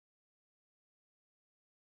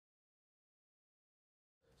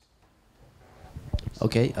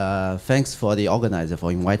Okay, thanks for the organizer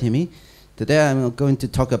for inviting me. Today I'm going to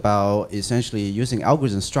talk about essentially using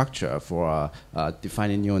algorithm structure for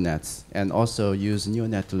defining neural nets, and also use neural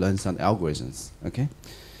net to learn some algorithms. Okay,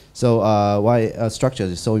 so why structure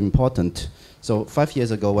is so important? So 5 years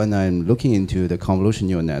ago, when I'm looking into the convolution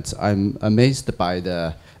neural nets, I'm amazed by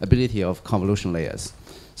the ability of convolution layers.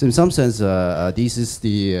 So in some sense, this is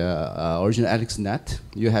the original AlexNet.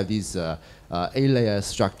 You have these A-layer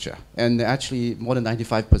structure, and actually more than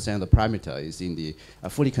 95% of the parameter is in the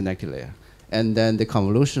fully connected layer. And then the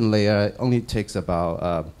convolution layer only takes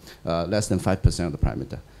about less than 5% of the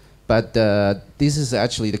parameter. But this is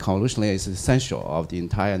actually, the convolution layer is essential of the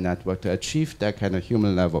entire network to achieve that kind of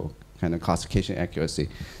human level kind of classification accuracy.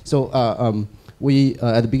 So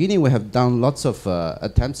at the beginning, we have done lots of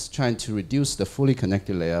attempts trying to reduce the fully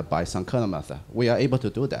connected layer by some kernel method. We are able to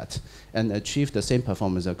do that and achieve the same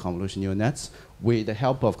performance of convolution neural nets with the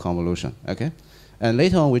help of convolution. Okay? And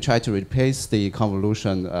later on, we try to replace the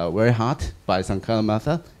convolution very hard by some kernel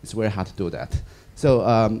method. It's very hard to do that.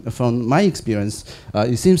 So from my experience,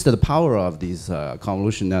 it seems that the power of these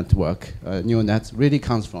convolution network, neural nets, really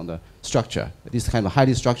comes from the structure, this kind of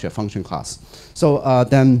highly structured function class. So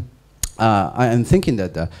then I am thinking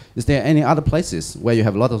that is there any other places where you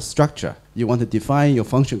have a lot of structure, you want to define your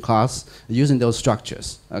function class using those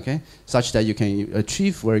structures, okay, such that you can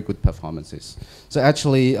achieve very good performances. So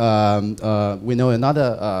actually, we know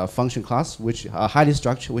another function class which are highly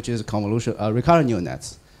structured, which is convolution recurrent neural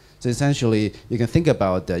nets. So essentially, you can think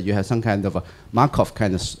about that you have some kind of a Markov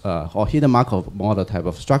kind of or hidden Markov model type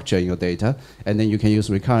of structure in your data, and then you can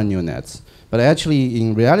use recurrent neural nets. But actually,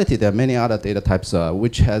 in reality, there are many other data types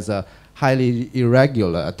which has a highly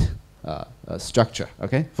irregular structure.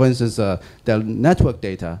 Okay, for instance, there are network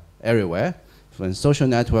data everywhere. For a social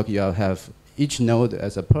network, you have each node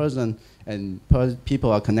as a person, and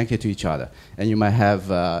people are connected to each other. And you might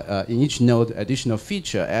have in each node additional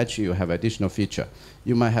feature. Actually, you have additional feature.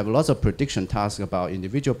 You might have lots of prediction tasks about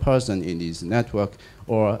individual person in this network,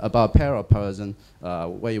 or about pair of person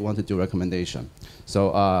where you want to do recommendation.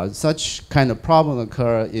 So such kind of problem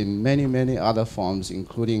occur in many, many other forms,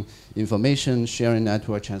 including information sharing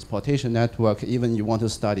network, transportation network, even you want to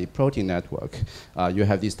study protein network, you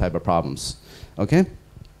have these type of problems. Okay?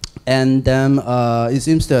 And then it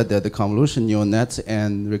seems that the convolution neural nets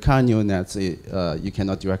and recurrent neural nets, you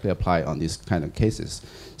cannot directly apply on these kind of cases.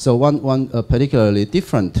 So one particularly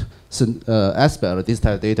different aspect of this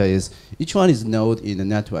type of data is each one is node in the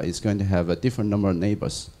network is going to have a different number of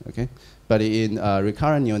neighbors. Okay, but in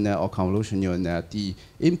recurrent neural net or convolution neural net, the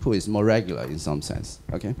input is more regular in some sense.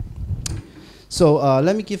 Okay. So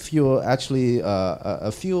let me give you actually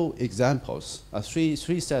a few examples, three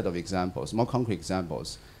set of examples, more concrete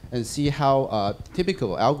examples, and see how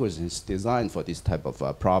typical algorithms designed for this type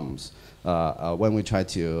of problems when we try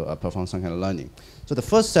to perform some kind of learning. So the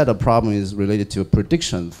first set of problem is related to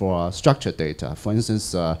prediction for structured data. For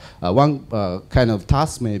instance, one kind of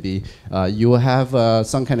task may be you have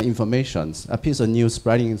some kind of information, a piece of news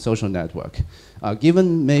spreading in social network.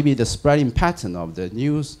 Given maybe the spreading pattern of the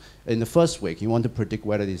news in the first week, you want to predict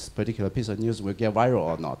whether this particular piece of news will get viral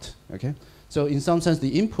or not. Okay? So in some sense,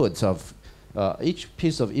 the inputs of each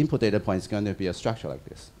piece of input data point is going to be a structure like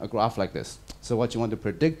this, a graph like this. So what you want to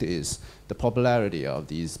predict is the popularity of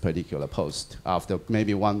these particular posts after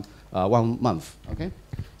maybe one month. Okay?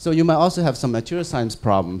 So you might also have some material science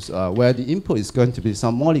problems where the input is going to be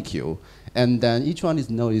some molecule, and then each one is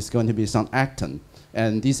node is going to be some actin.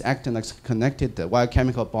 And these actin are connected via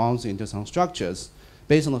chemical bonds into some structures.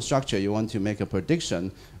 Based on the structure, you want to make a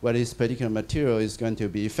prediction whether this particular material is going to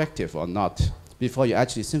be effective or not before you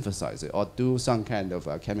actually synthesize it or do some kind of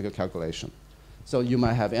chemical calculation. So you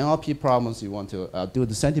might have NLP problems. You want to do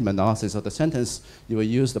the sentiment analysis of the sentence. You will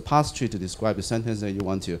use the path tree to describe the sentence, and you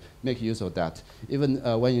want to make use of that. Even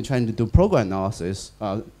when you're trying to do program analysis,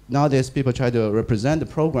 nowadays people try to represent the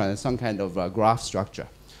program as some kind of graph structure,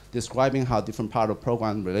 describing how different parts of the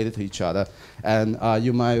program related to each other. And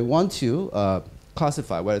you might want to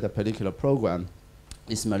classify whether the particular program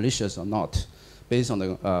is malicious or not, based on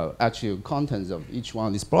the actual contents of each one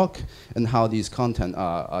of these blocks and how these contents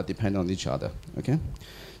are dependent on each other. Okay,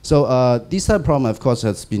 so this type of problem, of course,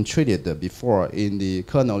 has been treated before in the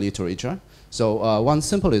kernel literature. So one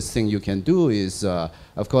simplest thing you can do is,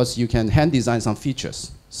 of course, you can hand design some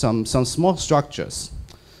features, some small structures.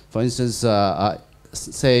 For instance,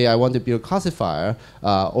 say I want to build a classifier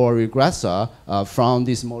or regressor from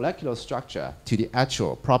this molecular structure to the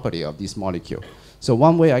actual property of this molecule. So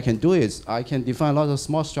one way I can do it is I can define a lot of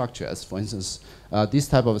small structures. For instance, this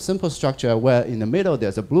type of a simple structure where in the middle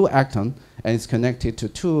there's a blue actin and it's connected to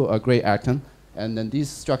two gray actin. And then this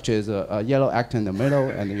structure is a yellow acting in the middle,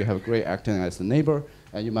 and then you have gray acting as the neighbor,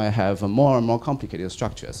 and you might have more and more complicated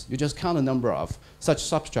structures. You just count the number of such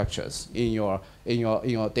substructures in your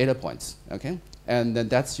data points, okay? And then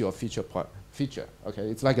that's your feature, okay?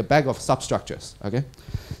 It's like a bag of substructures, okay?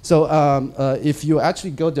 So if you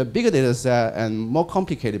actually go to a bigger data set and more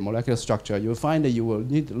complicated molecular structure, you'll find that you will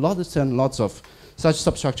need lots and lots of such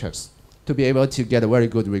substructures to be able to get a very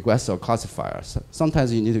good regressor classifier. So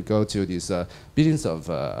sometimes you need to go to these billions of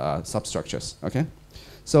substructures, okay?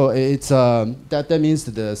 So it's, that means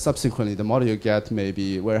that subsequently the model you get may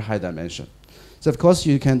be very high dimension. So of course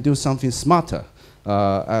you can do something smarter,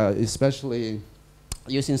 especially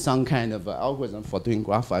using some kind of algorithm for doing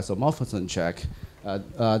graph isomorphism check.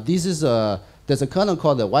 There's a kernel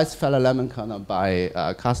called the Weisfeller-Lemon kernel by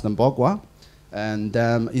Carsten Bourgois. And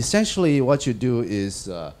essentially what you do is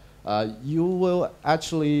you will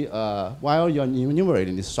actually, while you're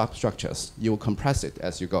enumerating these substructures, you will compress it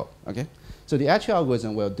as you go, okay? So the actual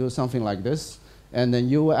algorithm will do something like this, and then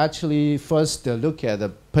you will actually first look at a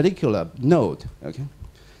particular node, okay?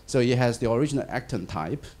 So it has the original actin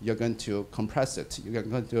type. You're going to compress it. You're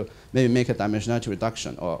going to maybe make a dimensionality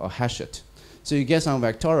reduction or hash it. So you get some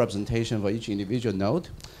vectorial representation for each individual node,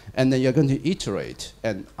 and then you're going to iterate,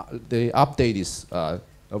 and the update is a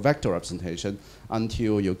vector representation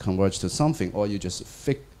until you converge to something, or you just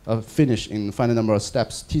finish in finite number of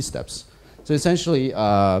steps, t steps. So essentially,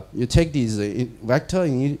 you take these vector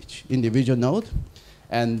in each individual node,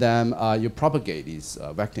 and then you propagate these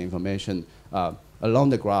vector information along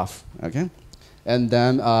the graph, okay? And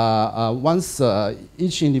then once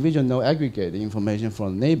each individual node aggregate the information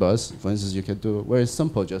from neighbors, for instance, you can do very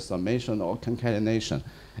simple just summation or concatenation,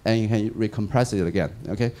 and you can recompress it again,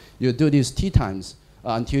 okay? You do this t times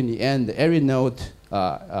until in the end, every node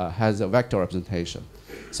has a vector representation.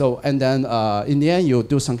 So, and then in the end, you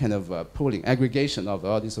do some kind of pooling, aggregation of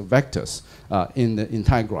all these vectors in the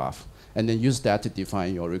entire graph, and then use that to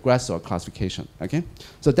define your regressor classification, okay?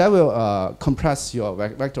 So that will compress your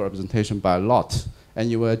vector representation by a lot, and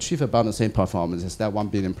you will achieve about the same performance as that 1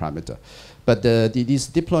 billion parameter. But this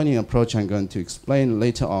deep learning approach I'm going to explain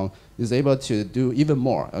later on is able to do even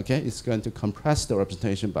more, okay? It's going to compress the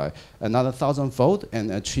representation by another 1,000-fold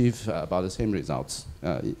and achieve about the same results,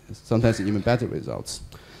 sometimes even better results.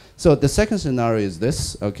 So the second scenario is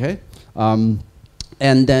this, okay?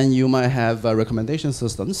 And then you might have recommendation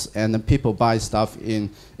systems, and then people buy stuff in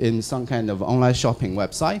some kind of online shopping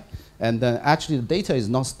website. And then actually the data is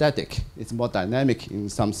not static. It's more dynamic in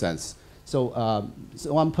some sense. So,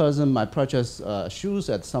 so one person might purchase shoes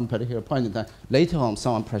at some particular point in time. Later on,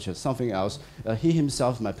 someone purchased something else. He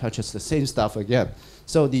himself might purchase the same stuff again.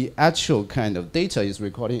 So the actual kind of data is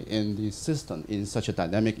recorded in the system in such a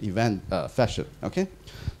dynamic event fashion, okay?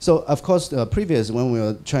 So of course, previous when we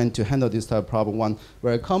were trying to handle this type of problem, one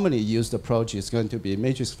very commonly used approach is going to be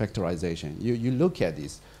matrix factorization. You look at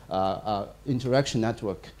this interaction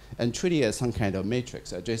network and treat it as some kind of matrix,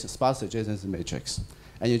 sparse adjacency matrix.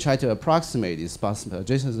 And you try to approximate this sparse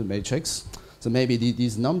adjacency matrix. So maybe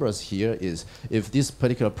these numbers here is if this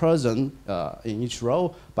particular person in each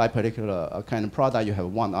row by particular kind of product, you have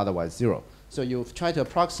 1, otherwise 0. So you try to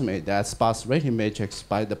approximate that sparse rating matrix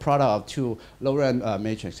by the product of two low-rank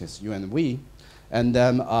matrices, U and V. And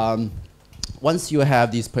then once you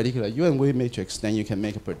have this particular U and V matrix, then you can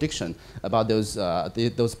make a prediction about those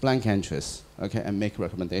blank entries, okay, and make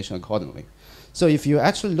recommendation accordingly. So if you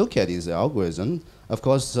actually look at this algorithm, of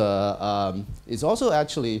course, it's also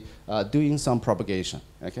actually doing some propagation,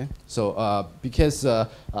 okay? So because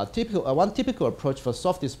one typical approach for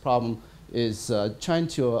solve this problem is trying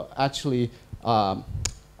to actually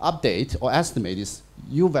update or estimate this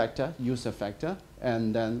U vector, user factor,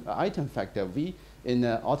 and then item factor V in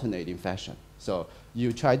an alternating fashion. So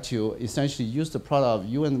you try to essentially use the product of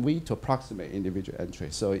U and V to approximate individual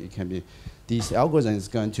entries. So it can be, this algorithm is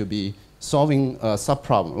going to be solving a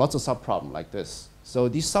subproblem, lots of subproblems like this. So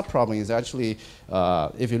this subproblem is actually,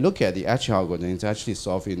 if you look at the actual algorithm, it's actually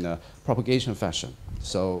solved in a propagation fashion.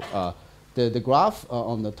 So the graph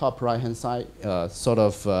on the top right-hand side sort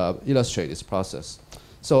of illustrates this process.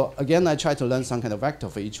 So again, I try to learn some kind of vector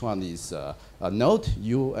for each one is node,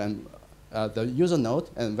 U and the user node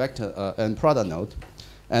and vector and product node.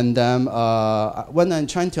 And when I'm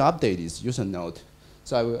trying to update this user node,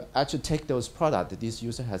 so I will actually take those products that this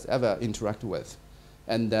user has ever interacted with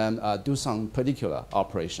and then do some particular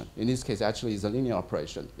operation. In this case, actually, it's a linear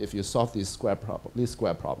operation if you solve this square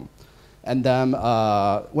problem. And then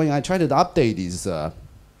when I try to update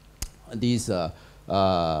these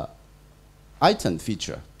item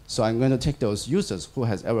feature, so I'm going to take those users who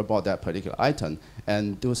has ever bought that particular item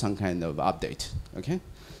and do some kind of update, okay?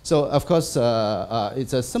 So of course,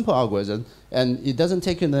 it's a simple algorithm, and it doesn't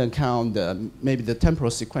take into account maybe the temporal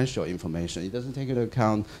sequential information. It doesn't take into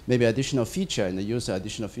account maybe additional feature in the user,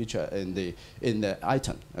 additional feature in the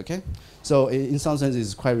item. Okay, so in some sense,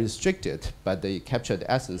 it's quite restricted, but they capture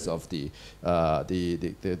the essence of the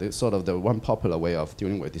sort of the one popular way of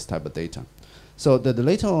dealing with this type of data. So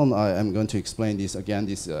later on, I'm going to explain this again.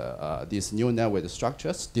 These neural network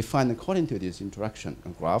structures defined according to this interaction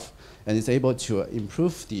graph, and it's able to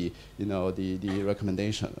improve the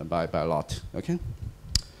recommendation by a lot. Okay.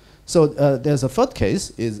 So there's a third case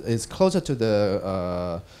is closer to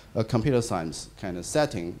the computer science kind of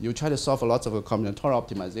setting. You try to solve a lot of a combinatorial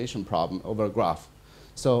optimization problem over a graph.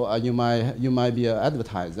 So you might be an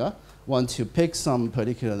advertiser, want to pick some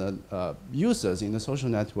particular users in the social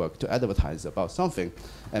network to advertise about something,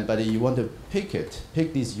 but you want to pick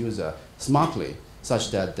this user smartly,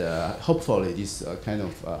 such that hopefully this kind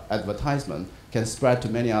of advertisement can spread to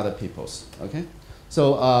many other peoples. Okay,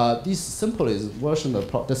 so this simplest version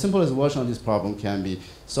of the simplest version of this problem can be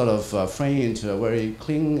sort of framed into a very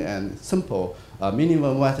clean and simple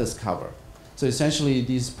minimum methods cover. So essentially,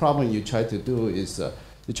 this problem you try to do is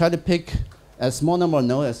you try to pick as small number of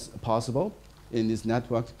nodes as possible in this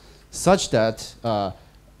network, such that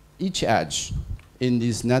each edge in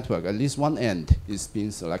this network, at least one end, is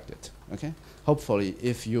being selected. Okay. Hopefully,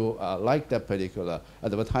 if you like that particular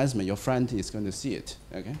advertisement, your friend is going to see it.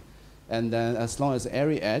 Okay. And then, as long as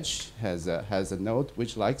every edge has a node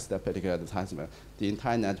which likes that particular advertisement, the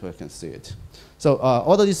entire network can see it. So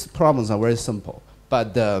all of these problems are very simple,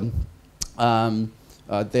 but they are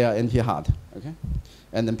NP hard. Okay.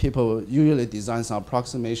 And then people usually design some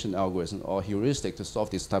approximation algorithm or heuristic to solve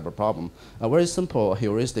this type of problem. A very simple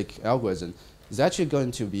heuristic algorithm is actually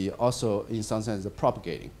going to be also, in some sense,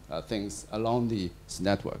 propagating things along this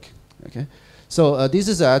network. Okay, so this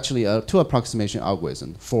is actually a two approximation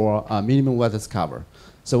algorithm for minimum methods cover.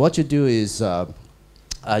 So what you do is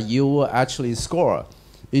you actually score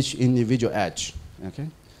each individual edge. Okay.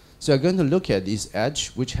 So you're going to look at this edge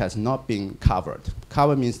which has not been covered.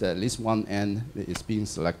 Cover means that at least one end is being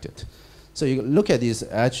selected. So you look at this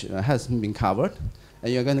edge hasn't been covered,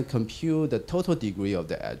 and you're going to compute the total degree of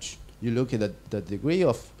the edge. You look at the degree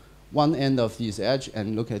of one end of this edge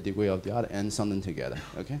and look at the degree of the other end, sum them together.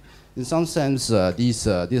 Okay. In some sense, this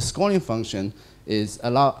scoring function is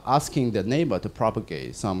asking the neighbor to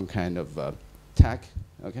propagate some kind of tag.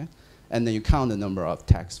 Okay, and then you count the number of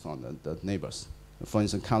tags from the neighbors. For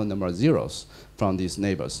instance, count the number of zeros from these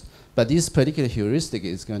neighbors. But this particular heuristic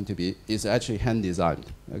is actually hand designed.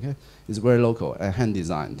 Okay, it's very local and hand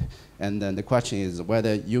designed. And then the question is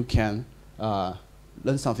whether you can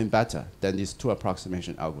learn something better than these two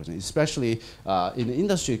approximation algorithms. Especially in the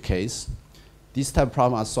industry case, these type of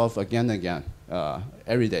problems are solved again and again,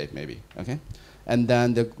 every day maybe. Okay, and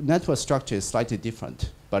then the network structure is slightly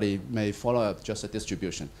different, but it may follow just a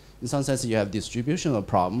distribution. In some sense, you have distributional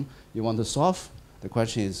problem you want to solve. The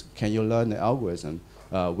question is, can you learn an algorithm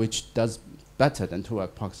which does better than two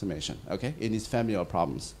approximation, okay, in this family of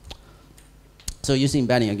problems? So using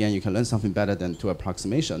embedding, again, you can learn something better than two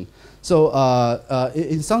approximation. So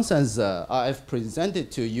in some sense, I've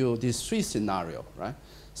presented to you these three scenarios, right?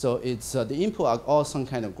 So it's the input are all some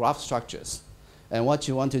kind of graph structures. And what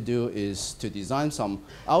you want to do is to design some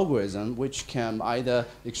algorithm which can either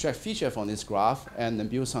extract feature from this graph and then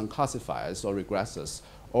build some classifiers or regressors,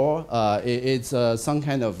 or it's some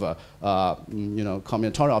kind of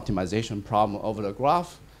combinatorial optimization problem over the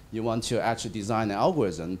graph. You want to actually design an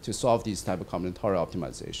algorithm to solve this type of combinatorial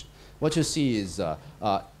optimization. What you see is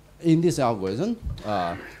in this algorithm,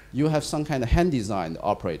 you have some kind of hand-designed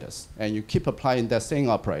operators, and you keep applying that same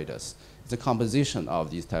operators. It's a composition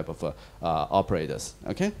of these type of operators.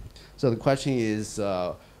 Okay, so the question is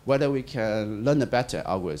whether we can learn a better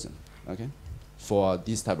algorithm, okay, for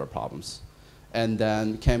these type of problems. And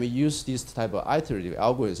then can we use this type of iterative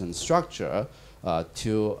algorithm structure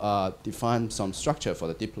to define some structure for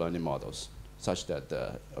the deep learning models, such that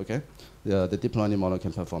the deep learning model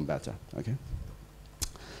can perform better. Okay.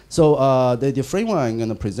 So the framework I'm going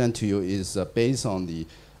to present to you is based on the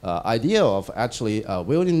idea of actually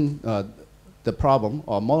building the problem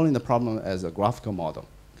or modeling the problem as a graphical model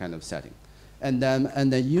kind of setting, and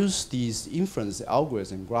then use these inference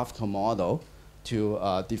algorithm graphical model to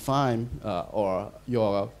define or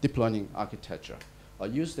your deep learning architecture.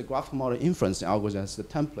 Use the graphical model inference algorithm as the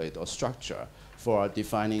template or structure for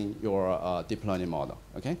defining your deep learning model.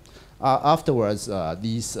 Okay. Afterwards,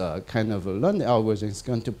 these kind of learning algorithm is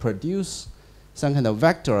going to produce some kind of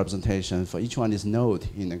vector representation for each one is node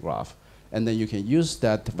in the graph, And then you can use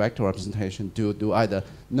that vector representation to do either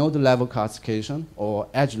node level classification or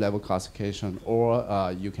edge level classification,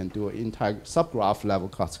 or you can do entire subgraph level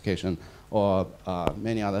classification, or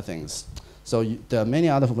many other things. So there are many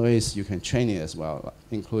other ways you can train it as well,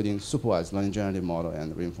 including supervised learning generative model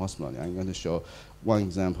and reinforcement learning. I'm going to show one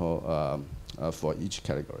example for each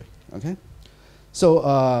category. Okay. So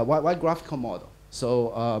why graphical model?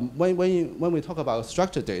 So when we talk about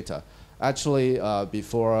structured data, actually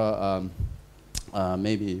before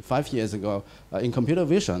maybe 5 years ago, in computer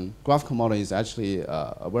vision, graphical model is actually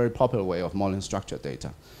a very popular way of modeling structured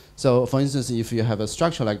data. So for instance, if you have a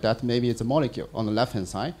structure like that, maybe it's a molecule on the left-hand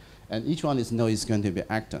side, and each one is going to be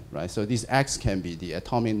actin, right? So this X can be the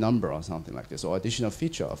atomic number or something like this, or additional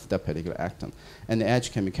feature of that particular actin. And the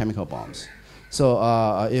edge can be chemical bonds. So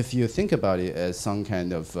if you think about it as some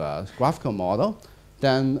kind of graphical model,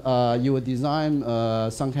 then you would design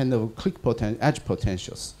some kind of edge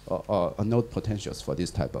potentials or node potentials for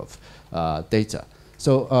this type of data.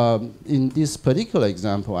 So in this particular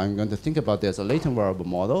example, I'm going to think about there's a latent variable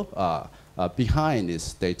model behind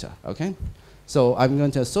this data, okay? So I'm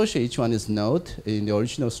going to associate each one is node in the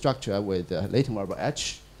original structure with the latent variable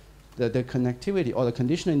edge. The connectivity or the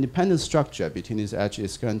conditional independent structure between these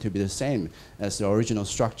edges is going to be the same as the original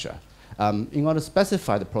structure. In order to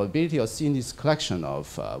specify the probability of seeing this collection of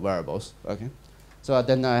variables, okay? So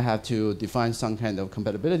then I have to define some kind of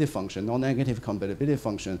compatibility function, non-negative compatibility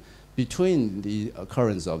function between the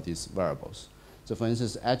occurrence of these variables. So for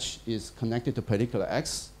instance, H is connected to particular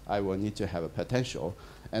X, I will need to have a potential,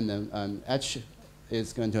 and then H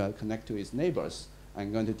is going to connect to its neighbors.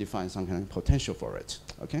 I'm going to define some kind of potential for it,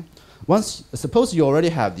 okay? Suppose you already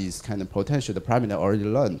have these kind of potential, the parameter already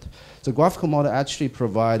learned. So graphical model actually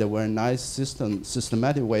provide a very nice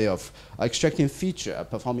systematic way of extracting feature,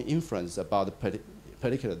 performing inference about the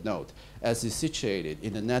particular node as it's situated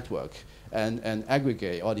in the network, and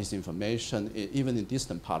aggregate all this information even in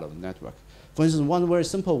distant part of the network. For instance, one very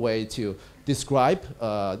simple way to describe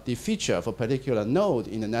the feature of a particular node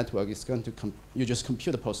in the network is going to you just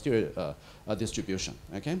compute the posterior distribution,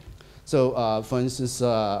 okay? So for instance,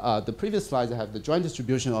 the previous slides I have the joint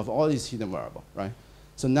distribution of all these hidden variables, right?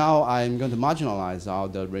 So now I'm going to marginalize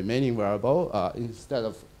out the remaining variable instead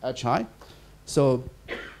of hi. So,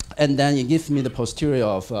 and then it gives me the posterior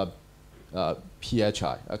of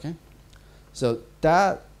phi, okay? So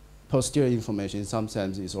that posterior information in some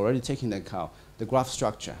sense is already taking into account the graph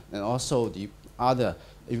structure and also the other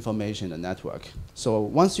information in the network. So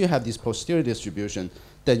once you have this posterior distribution,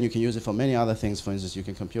 then you can use it for many other things. For instance, you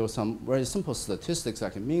can compute some very simple statistics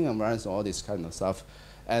like mean and variance, all this kind of stuff,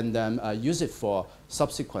 and then use it for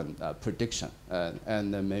subsequent prediction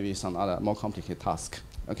and then maybe some other more complicated task,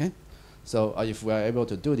 okay? So if we are able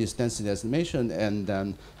to do this density estimation and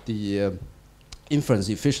then the inference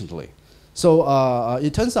efficiently. So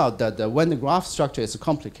it turns out that when the graph structure is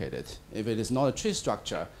complicated, if it is not a tree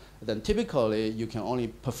structure, then typically you can only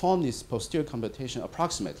perform this posterior computation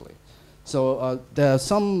approximately. So there are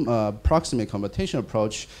some approximate computation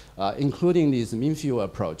approach, including this mean field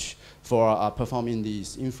approach for performing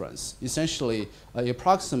these inference. Essentially, you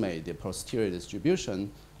approximate the posterior distribution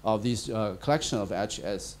of this collection of H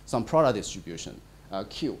as some product distribution,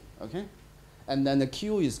 Q, okay? And then the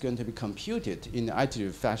Q is going to be computed in an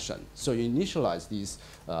iterative fashion. So you initialize these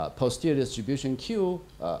posterior distribution Q,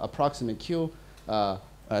 approximate Q,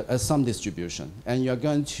 as some distribution. And you're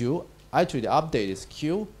going to iteratively update this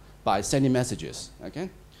Q by sending messages, okay?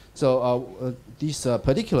 So this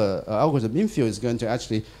particular algorithm mean field is going to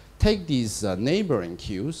actually take these neighboring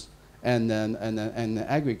Qs and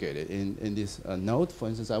aggregate it in this node. For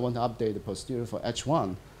instance, I want to update the posterior for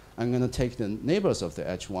H1. I'm going to take the neighbors of the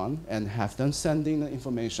H1 and have them send in the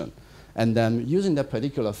information. And then using that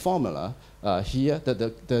particular formula here,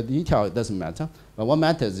 the detail doesn't matter. But what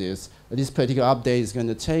matters is this particular update is going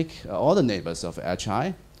to take all the neighbors of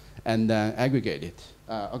Hi and then aggregate it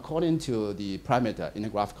according to the parameter in the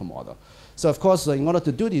graphical model. So of course, in order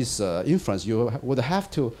to do this inference, you would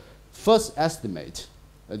have to first estimate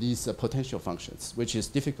these potential functions, which is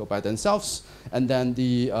difficult by themselves. And then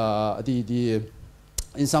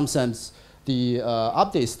in some sense, the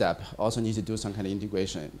update step also needs to do some kind of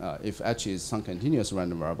integration if H is some continuous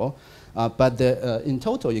random variable. But in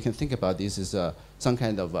total, you can think about this as some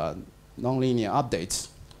kind of nonlinear update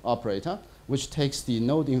operator, which takes the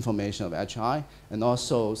node information of Hi and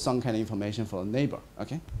also some kind of information for the neighbor,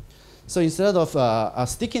 okay? So instead of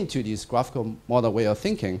sticking to this graphical model way of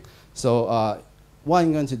thinking, so what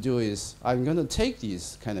I'm going to do is I'm going to take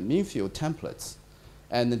these kind of mean field templates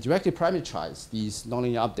and directly parameterize these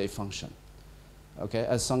nonlinear update function. Okay,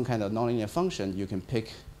 as some kind of nonlinear function, you can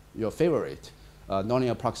pick your favorite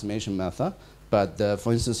nonlinear approximation method, but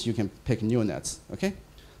for instance, you can pick neural nets, okay?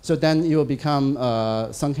 So then it will become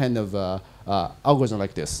some kind of algorithm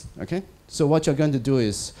like this, okay? So what you're going to do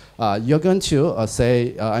is you're going to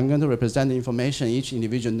say, I'm going to represent the information each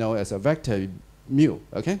individual node as a vector mu,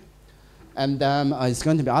 okay? And then it's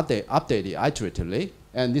going to be updated iteratively.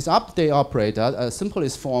 And this update operator,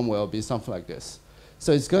 simplest form will be something like this.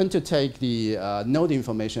 So it's going to take the node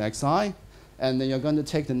information xi, and then you're going to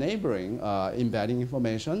take the neighboring embedding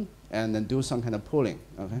information, and then do some kind of pooling,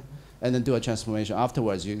 okay? And then do a transformation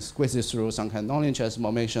afterwards. You squeeze it through some kind of nonlinear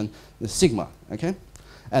transformation, the sigma, okay?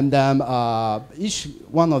 And then each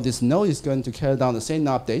one of these nodes is going to carry down the same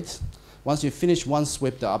update. Once you finish one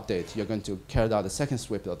sweep of the update, you're going to carry down the second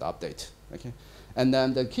sweep of the update, okay? And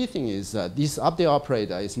then the key thing is this update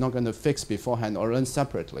operator is not going to fix beforehand or learn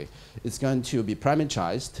separately. It's going to be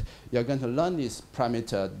parameterized. You're going to learn this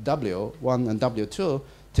parameter W1 and W2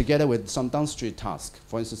 together with some downstream task.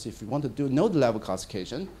 For instance, if you want to do node level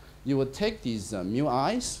classification, you would take these mu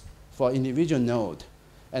i's for individual node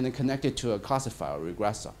and then connect it to a classifier,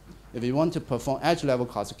 regressor. If you want to perform edge level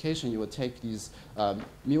classification, you would take these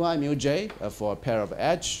mu I, mu j for a pair of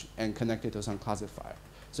edge and connect it to some classifier.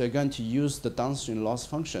 So you're going to use the downstream loss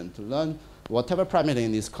function to learn whatever parameter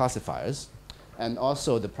in these classifiers and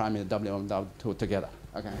also the parameter W1 and W2 together.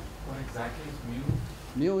 Okay. What exactly is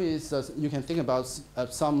mu? Mu is, you can think about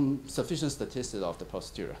some sufficient statistics of the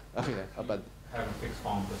posterior. Okay, but have a fixed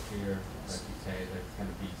form posterior, like you say, that's going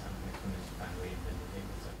to be some exponential time wave in the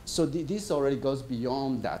data set. So this already goes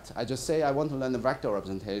beyond that. I just say I want to learn the vector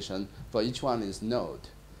representation for each one is node.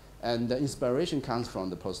 And the inspiration comes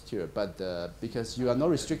from the posterior, but because you are not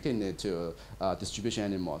restricting it to distribution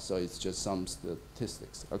anymore, so it's just some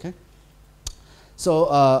statistics, okay? So,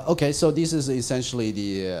 okay, so this is essentially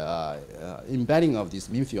the embedding of this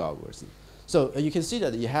mean field algorithm. So you can see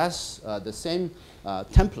that it has the same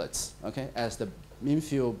templates, okay, as the mean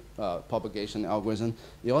field propagation algorithm.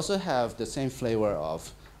 You also have the same flavor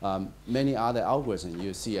of many other algorithms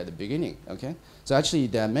you see at the beginning, okay? So actually,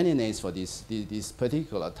 there are many names for this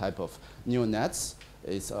particular type of neural nets.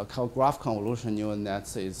 It's called graph convolution neural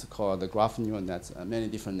nets. It's called the graph neural nets, many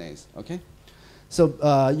different names, okay?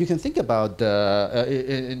 So you can think about,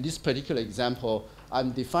 in this particular example,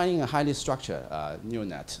 I'm defining a highly structured neural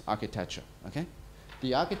net architecture, okay?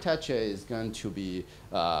 The architecture is going to be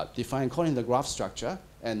defined according to the graph structure,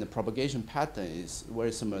 and the propagation pattern is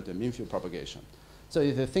very similar to mean field propagation. So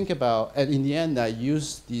if you think about, and in the end, I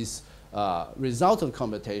use this result of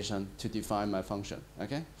computation to define my function,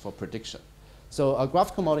 okay, for prediction. So a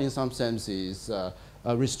graphical model in some sense is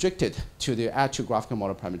restricted to the actual graphical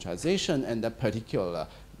model parameterization and that particular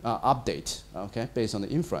update, okay, based on the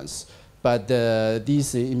inference. But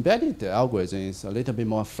this embedded algorithm is a little bit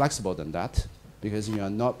more flexible than that because you are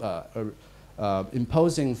not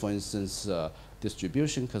imposing, for instance,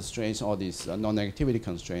 distribution constraints or these non-negativity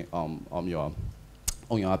constraints on your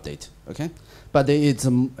update, okay? But it's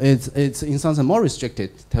in some sense more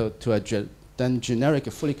restricted than generic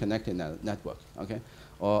fully connected network, okay?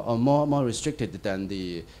 Or more restricted than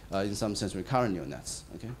the, in some sense, recurrent neural nets,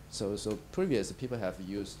 okay? So previously people have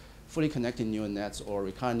used fully connected neural nets or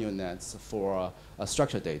recurrent neural nets for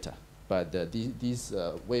structured data. But this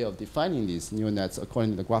way of defining these neural nets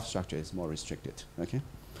according to the graph structure is more restricted, okay?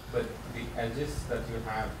 But the edges that you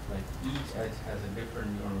have, like each edge has a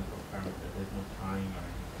different numerical parameter. There's no tying or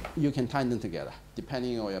anything. You can tie them together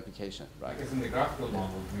depending on your application, right? Because in the graphical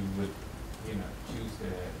model, you would, choose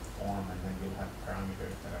the form, and then you'll have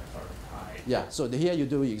parameters that are sort of tied. Yeah. So here you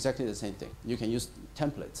do exactly the same thing. You can use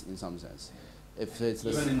templates in some sense. If it's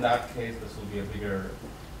even in that case, this will be a bigger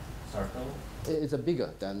circle. It's a bigger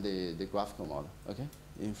than the graphical model. Okay,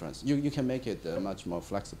 inference. You can make it much more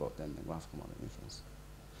flexible than the graphical model inference.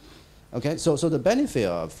 Okay, so the benefit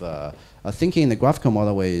of thinking in the graphical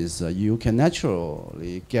model way is you can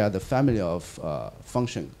naturally get the family of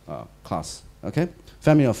function class, okay?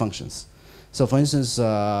 Family of functions. So for instance,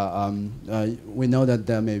 we know that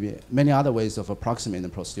there may be many other ways of approximating the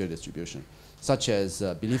posterior distribution, such as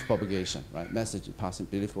belief propagation, right? Message passing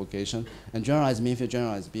belief propagation, and generalized mean field,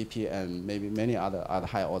 generalized BP, and maybe many other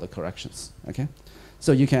higher order corrections, okay?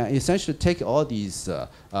 So you can essentially take all these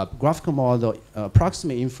graphical model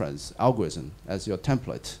approximate inference algorithm as your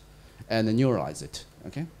template and then neuralize it,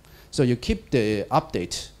 okay? So you keep the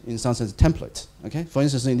update in some sense template, okay? For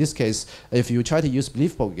instance, in this case, if you try to use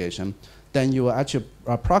belief propagation, then you will actually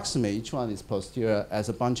approximate each one is posterior as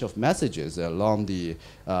a bunch of messages along the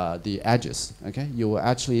edges, okay? You will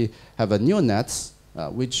actually have a neural nets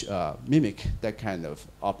which mimic that kind of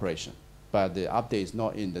operation, but the update is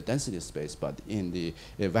not in the density space, but in the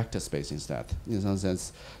vector space instead. In some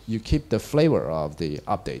sense, you keep the flavor of the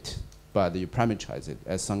update, but you parameterize it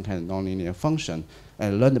as some kind of nonlinear function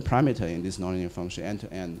and learn the parameter in this nonlinear function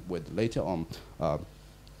end-to-end with later on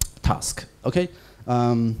task. Okay.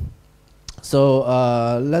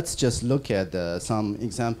 So let's just look at some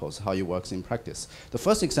examples how it works in practice. The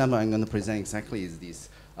first example I'm going to present exactly is this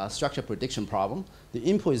structure prediction problem. The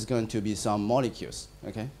input is going to be some molecules,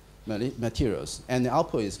 okay, materials, and the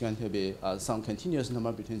output is going to be some continuous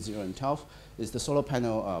number between 0 and 12. Is the solar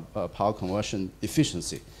panel power conversion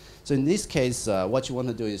efficiency. So in this case, what you want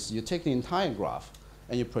to do is you take the entire graph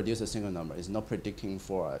and you produce a single number. It's not predicting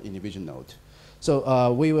for an individual node.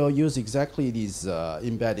 So we will use exactly these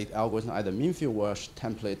embedded algorithm, either mean field wash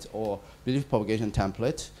template or belief propagation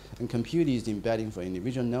template, and compute these embedding for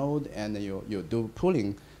individual node, and then you do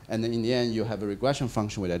pooling, and then in the end you have a regression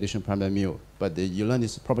function with addition parameter mu. But you learn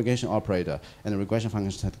this propagation operator and the regression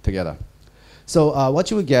function together. So what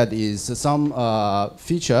you will get is some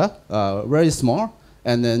feature, very small.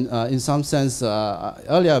 And then in some sense,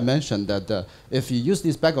 earlier I mentioned that if you use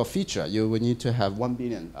this bag of feature, you will need to have 1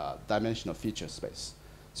 billion dimensional feature space.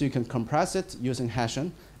 So you can compress it using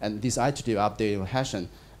hashing, and this iterative update of hashing.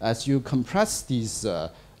 As you compress these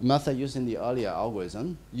method using the earlier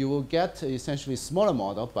algorithm, you will get essentially smaller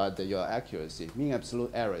model, but your accuracy, mean absolute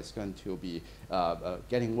error, is going to be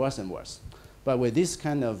getting worse and worse. But with this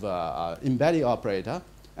kind of embedded operator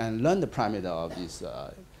and learn the parameter of this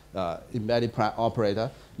embedded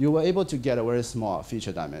operator, you were able to get a very small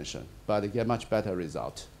feature dimension, but get much better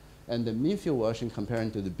result. And the mean field version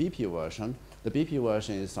comparing to the BP version, the BP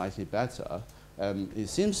version is slightly better. It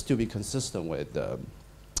seems to be consistent with the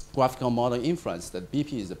graphical model inference that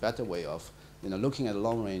BP is a better way of looking at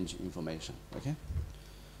long-range information. Okay.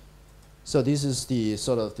 So this is the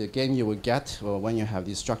sort of the gain you will get when you have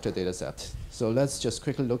this structured data set. So let's just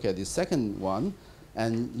quickly look at the second one.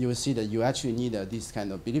 And you will see that you actually need this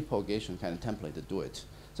kind of belief propagation kind of template to do it.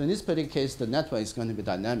 So in this particular case, the network is going to be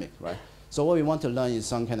dynamic, right? So what we want to learn is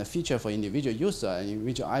some kind of feature for individual user and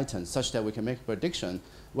individual items such that we can make a prediction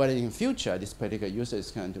whether in future this particular user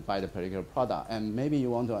is going to buy the particular product. And maybe you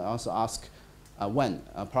want to also ask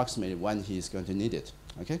approximately when he is going to need it,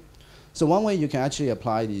 okay? So one way you can actually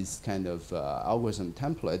apply this kind of algorithm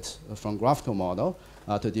template from graphical model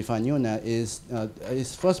to define neural net is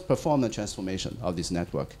first perform the transformation of this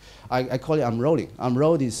network. I call it unrolling.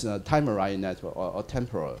 Unroll this time varying network or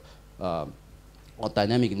temporal or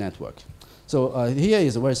dynamic network. So here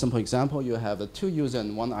is a very simple example. You have 2 user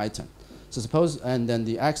and 1 item. So suppose, and then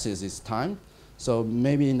the axis is time. So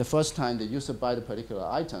maybe in the first time the user buy the particular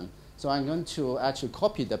item. So I'm going to actually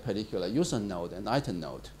copy the particular user node and item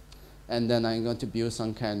node. And then I'm going to build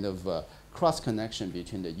some kind of cross connection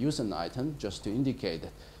between the user and item just to indicate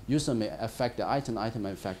that user may affect the item, item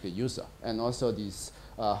may affect the user. And also these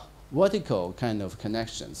vertical kind of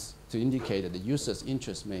connections to indicate that the user's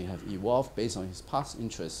interest may have evolved based on his past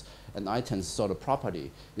interests and item's sort of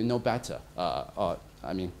property. You know better.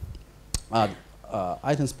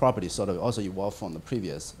 Item's property sort of also evolved from the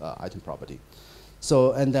previous item property.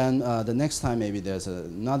 So, and then the next time maybe there's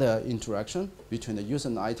another interaction between the user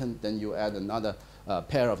and item, then you add another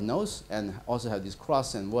pair of nodes and also have these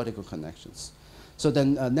cross and vertical connections. So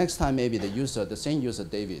then next time maybe the same user,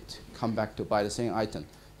 David, come back to buy the same item.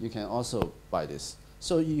 You can also buy this.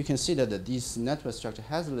 So you can see that this network structure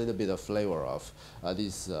has a little bit of flavor of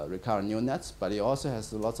these recurrent neural nets, but it also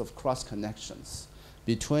has lots of cross connections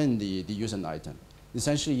between the user and item.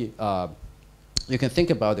 Essentially, you can think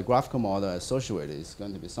about the graphical model associated is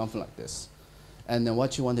going to be something like this. And then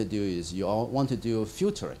what you want to do is you want to do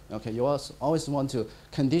filtering. Okay, you also always want to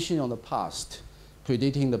condition on the past,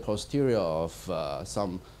 predicting the posterior of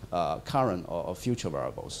some current or future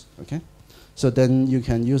variables. Okay, so then you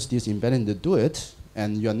can use this embedding to do it,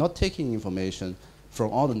 and you're not taking information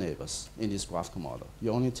from all the neighbors in this graphical model.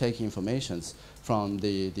 You're only taking information from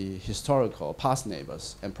the historical past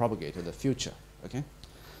neighbors and propagate to the future. Okay.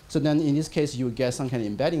 So then in this case, you get some kind of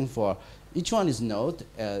embedding for each one is node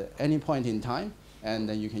at any point in time, and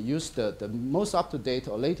then you can use the most up-to-date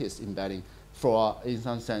or latest embedding for, in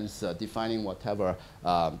some sense, defining whatever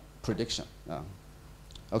prediction.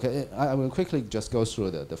 Okay, I will quickly just go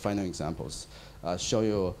through the final examples, show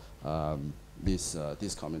you this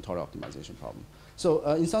combinatorial optimization problem. So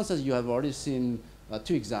in some sense, you have already seen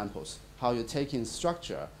 2 examples, how you take in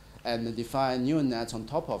structure and define neural nets on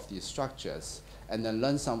top of these structures, and then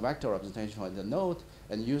learn some vector representation for the node,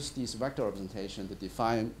 and use this vector representation to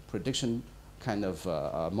define prediction kind of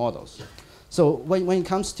models. So when it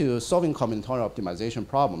comes to solving combinatorial optimization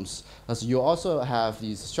problems, as you also have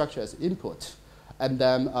these structures as input, And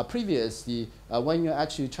then previously, when you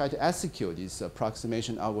actually try to execute this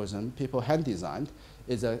approximation algorithm, people hand designed,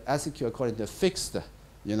 is execute according to a fixed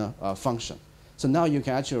function. So now you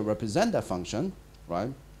can actually represent that function, right?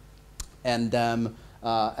 And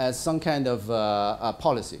as some kind of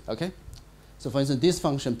policy, okay? So for instance, this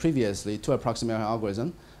function previously to approximation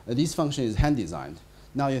algorithm, this function is hand designed.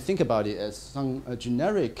 Now you think about it as some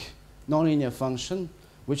generic nonlinear function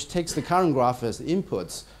which takes the current graph as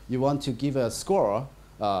inputs. You want to give a score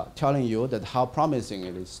telling you that how promising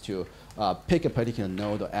it is to pick a particular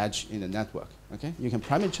node or edge in the network. Okay? You can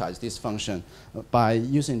parameterize this function by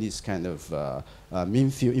using this kind of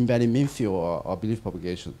embedded mean field or belief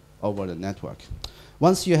propagation over the network.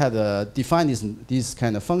 Once you have defined this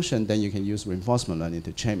kind of function, then you can use reinforcement learning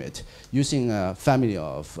to train it using a family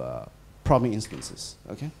of problem instances,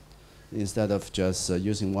 okay? Instead of just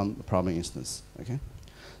using one problem instance, okay?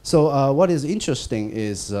 So what is interesting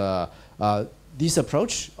is this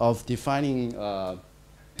approach of defining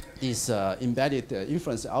this embedded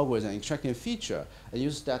inference algorithm extracting feature and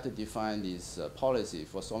use that to define this policy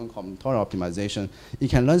for solving combinatorial optimization. You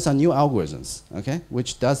can learn some new algorithms, okay,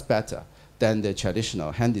 which does better than the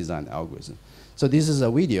traditional hand-designed algorithm. So this is a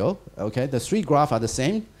video, okay? The three graphs are the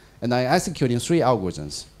same, and I executing three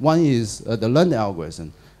algorithms. One is the learned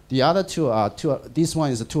algorithm. The other two are this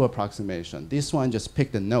one is a two approximation. This one just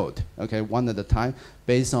pick the node, okay, one at a time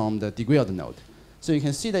based on the degree of the node. So you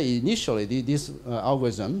can see that initially this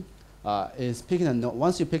algorithm is picking a node.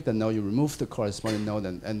 Once you pick the node, you remove the corresponding node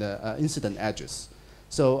and the incident edges.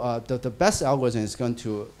 So the best algorithm is going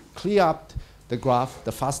to clear up the graph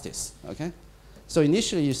the fastest, okay? So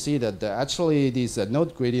initially you see that actually this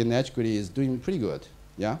node greedy and edge greedy is doing pretty good,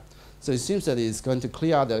 yeah? So it seems that it's going to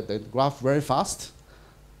clear out the graph very fast,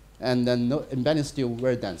 and then embedding still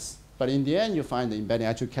very dense. But in the end, you find the embedding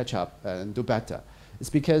actually catch up and do better. It's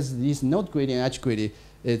because this node greedy and edge greedy,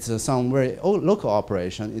 it's some very local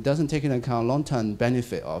operation. It doesn't take into account long-term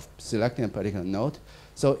benefit of selecting a particular node.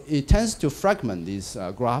 So it tends to fragment this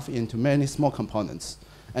graph into many small components.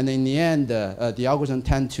 And in the end, the algorithm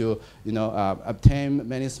tend to obtain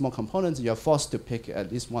many small components. You're forced to pick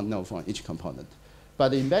at least one node from each component. But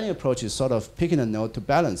the embedding approach is sort of picking a node to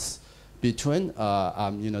balance between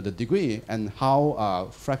the degree and how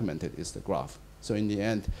fragmented is the graph. So in the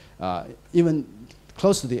end, even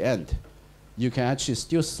close to the end, you can actually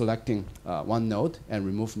still selecting one node and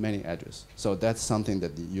remove many edges. So that's something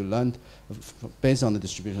that you learned based on the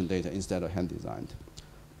distribution data instead of hand designed.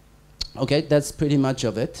 Okay, that's pretty much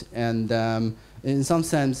of it. And in some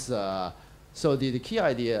sense, so the key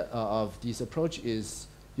idea of this approach is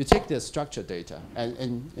you take the structured data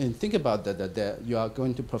and think about that you are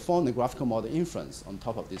going to perform the graphical model inference on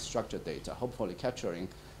top of this structured data, hopefully capturing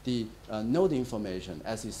the node information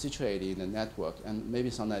as it's situated in the network and maybe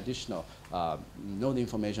some additional node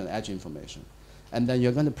information, edge information. And then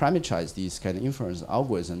you're going to parameterize these kind of inference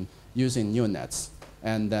algorithm using neural nets.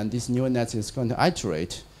 And then this neural net is going to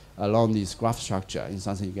iterate along this graph structure. In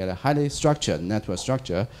some sense, you get a highly structured network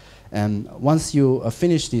structure. And once you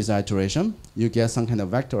finish this iteration, you get some kind of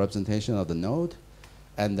vector representation of the node.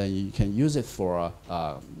 And then you can use it for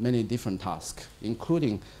many different tasks,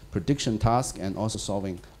 including prediction tasks and also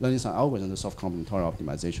learning some algorithms to solve combinatorial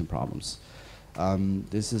optimization problems.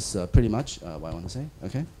 This is pretty much what I want to say.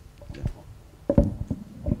 Okay? Yeah.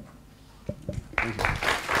 Thank you.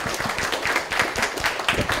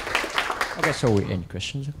 Okay, so any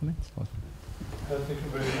questions or comments? Thank you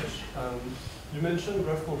very much. You mentioned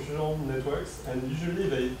graph functional networks, and usually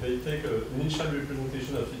they take an initial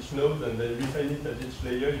representation of each node and they refine it at each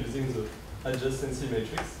layer using the adjacency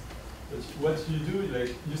matrix. But what you do,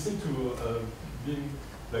 you seem to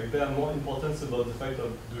bear more importance about the fact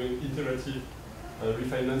of doing iterative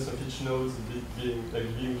refinements of each node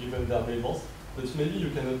being given their labels. But maybe you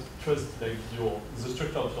cannot trust the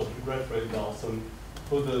structure of your graph right now, some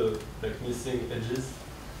other missing edges.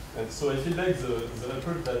 And so I feel like the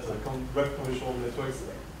approach that graph convolutional networks,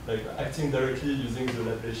 acting directly using the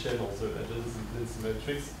Laplacian or the adjacency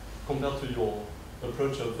matrix, compared to your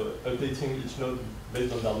approach of updating each node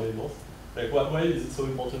based on their labels. Why is it so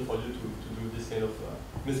important for you to do this kind of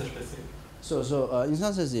message passing? So in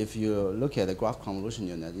some sense, if you look at the graph convolution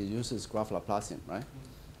unit, it uses graph Laplacian, right?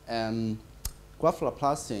 And graph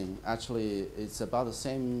Laplacian actually it's about the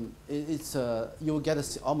same. You will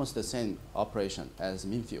get almost the same operation as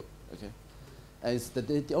mean field. Okay, and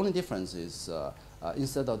the only difference is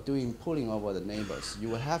instead of doing pulling over the neighbors, you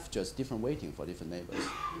will have just different weighting for different neighbors,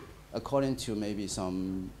 according to maybe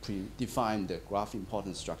some predefined graph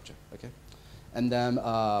importance structure. Okay, and then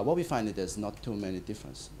what we find is there's not too many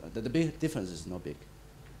difference. The big difference is not big.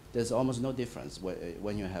 there's almost no difference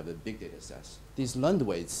when you have a big data set. These learned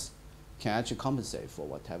weights can actually compensate for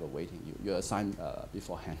whatever weighting you assign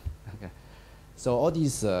beforehand. Okay. So all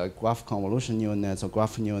these graph convolution neural nets or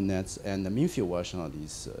graph neural nets and the mean field version of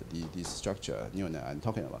these structure neural net I'm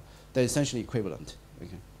talking about, they're essentially equivalent.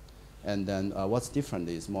 Okay. And then what's different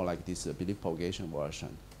is more like this belief propagation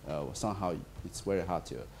version. Somehow it's very hard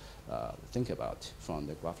to think about from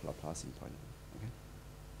the graph Laplacian point of view.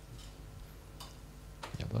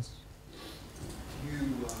 Yeah, boss. Do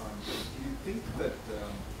you think that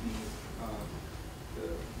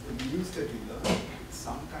the news that you learn, it's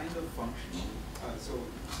some kind of function? So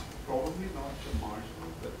probably not the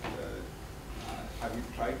marginal, but have you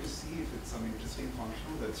tried to see if it's some interesting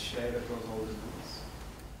functional that's shared across all the nodes?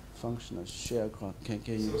 Functional share across. Can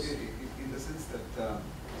you So use? in the sense that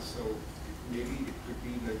so maybe it could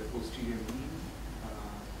be like the posterior mean.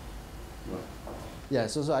 Yeah,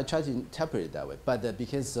 so I try to interpret it that way, but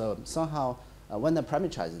because somehow when I'm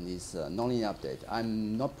parameterizing this nonlinear update,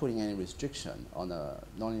 I'm not putting any restriction on the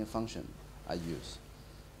nonlinear function I use,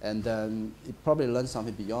 and it probably learns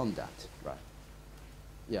something beyond that, right?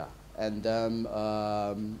 Yeah, and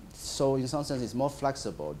so in some sense it's more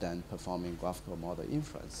flexible than performing graphical model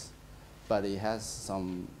inference, but it has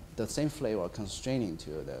the same flavor constraining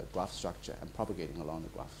to the graph structure and propagating along the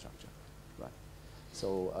graph structure.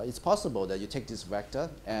 So it's possible that you take this vector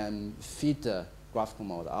and feed the graphical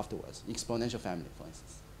model afterwards, exponential family, for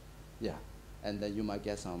instance. Yeah, and then you might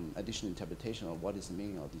get some additional interpretation of what is the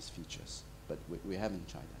meaning of these features, but we haven't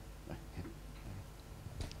tried that.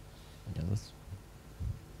 Right?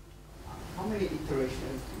 How many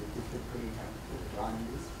iterations do you typically have to run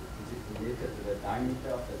this? Is it related to the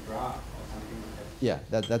diameter of the graph or something like that? Yeah,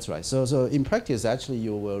 that's right. So in practice, actually,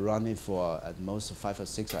 you will run it for at most 5 or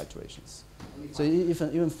 6 iterations. So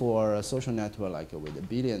even for a social network like with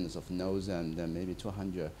billions of nodes and maybe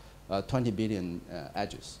 20 billion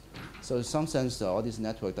edges. So in some sense, all this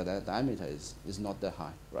network, the diameter is not that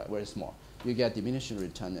high, right? Very small. You get diminishing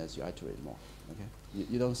return as you iterate more. Okay.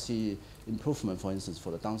 You don't see improvement, for instance,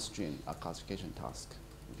 for the downstream classification task.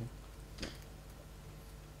 Okay.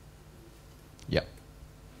 Yeah.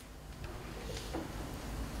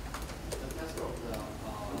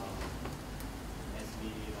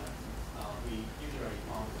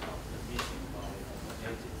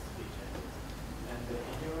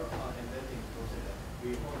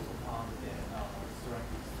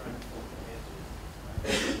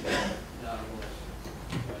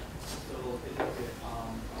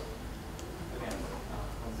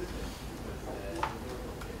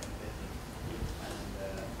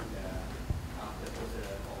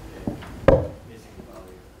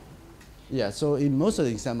 Yeah, so in most of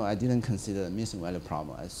the example, I didn't consider the missing value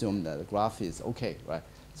problem. I assumed that the graph is okay, right?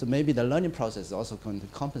 So maybe the learning process is also going to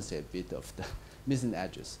compensate a bit of the missing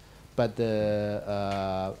edges. But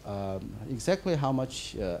exactly how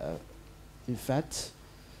much effect?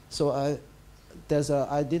 So I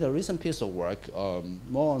did a recent piece of work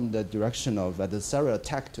more on the direction of the serial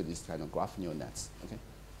attack to this kind of graph neural nets. Okay,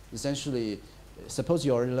 essentially, suppose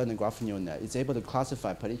you already learned a graph neural net. It's able to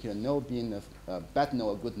classify a particular node being a bad node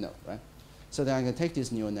or good node, right? So then I can take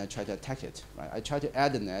this neural net, try to attack it, right? I try to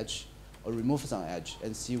add an edge or remove some edge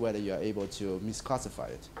and see whether you are able to misclassify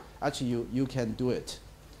it. Actually, you can do it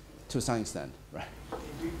to some extent, right? In a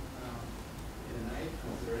naive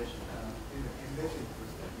consideration, in the embedded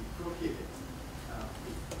process, you prohibit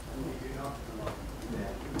we do not allow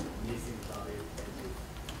that missing value edges.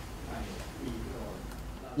 I mean, we ignore.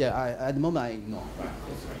 Yeah, at the moment I ignore. Right.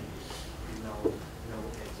 No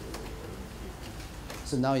edges.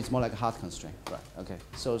 So now it's more like a hard constraint, right? Okay.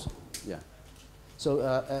 So yeah. So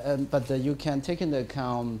but you can take into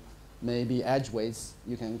account maybe edge weights.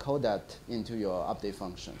 You can code that into your update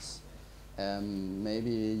functions.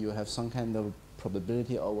 Maybe you have some kind of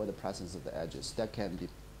probability over the presence of the edges. That can be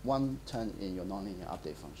one term in your nonlinear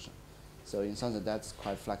update function. So in some sense, that's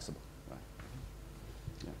quite flexible, right?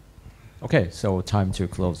 Yeah. Okay, so time to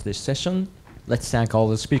close this session. Let's thank all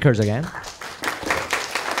the speakers again.